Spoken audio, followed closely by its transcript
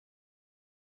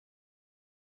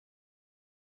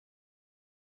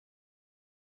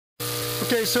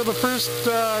Okay, so the first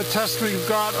test we've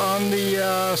got on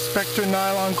the Spectra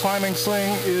nylon climbing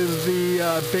sling is the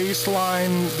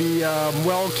baseline, the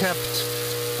well-kept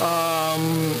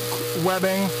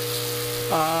webbing,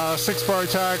 6-bar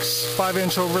tacks,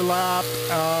 5-inch overlap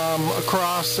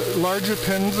across larger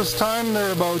pins this time.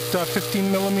 They're about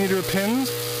 15mm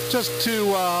pins, just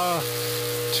to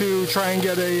try and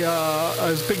get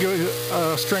as big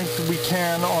a strength as we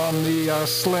can on the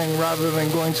sling rather than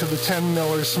going to the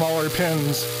 10mm or smaller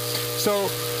pins. So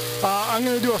I'm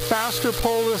going to do a faster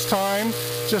pull this time,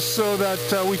 just so that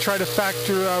we try to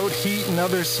factor out heat and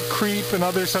other creep and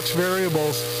other such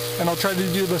variables, and I'll try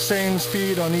to do the same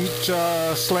speed on each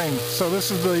sling. So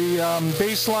this is the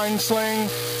baseline sling,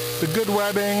 the good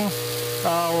webbing.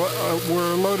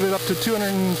 We're loaded up to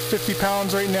 250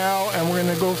 pounds right now, and we're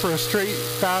going to go for a straight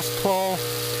fast pull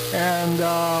and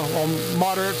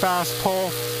moderate fast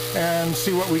pull and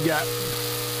see what we get.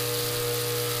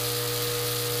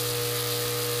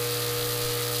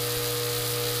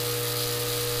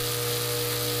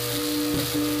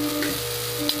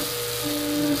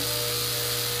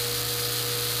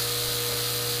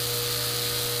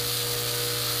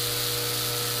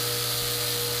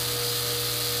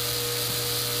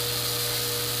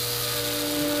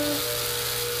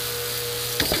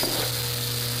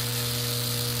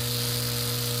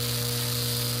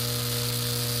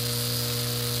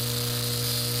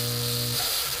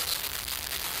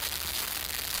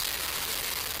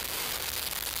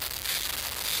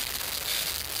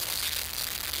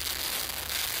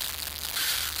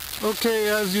 Okay,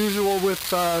 as usual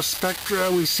with Spectra,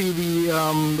 we see the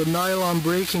nylon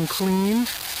breaking clean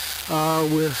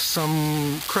with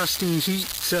some crusty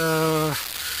heat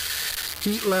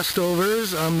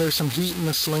leftovers. There's some heat in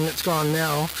the sling. It's gone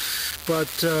now,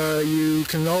 but you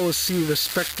can always see the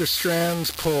Spectra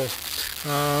strands pull.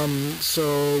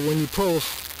 So when you pull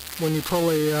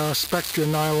a Spectra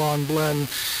nylon blend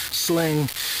sling,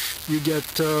 you get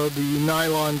the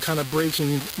nylon kind of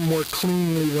breaking more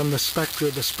cleanly than the Spectra.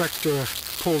 The Spectra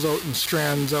pulls out and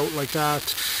strands out like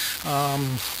that.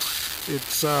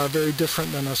 It's very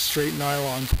different than a straight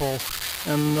nylon pull.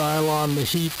 And nylon, the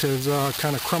heat has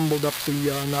kind of crumbled up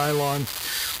the nylon.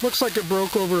 Looks like it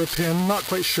broke over a pin, not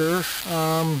quite sure.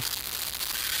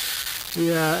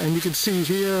 Yeah, and you can see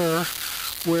here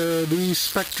where these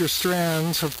Spectra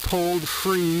strands have pulled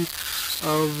free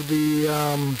of the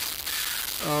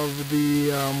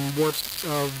warp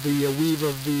of the weave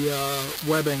of the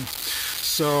webbing.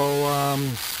 So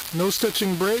no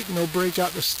stitching break, no break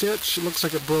at the stitch. It looks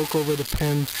like it broke over the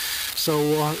pin.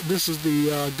 So this is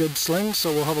the good sling,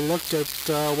 so we'll have a look at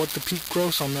what the peak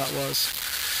gross on that was.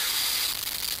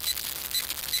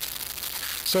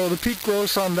 So the peak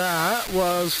gross on that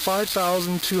was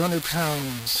 5,200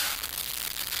 pounds.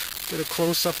 Get a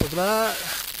close-up of that.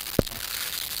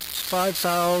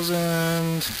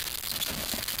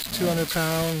 5,200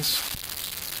 pounds,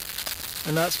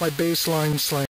 and that's my baseline sling.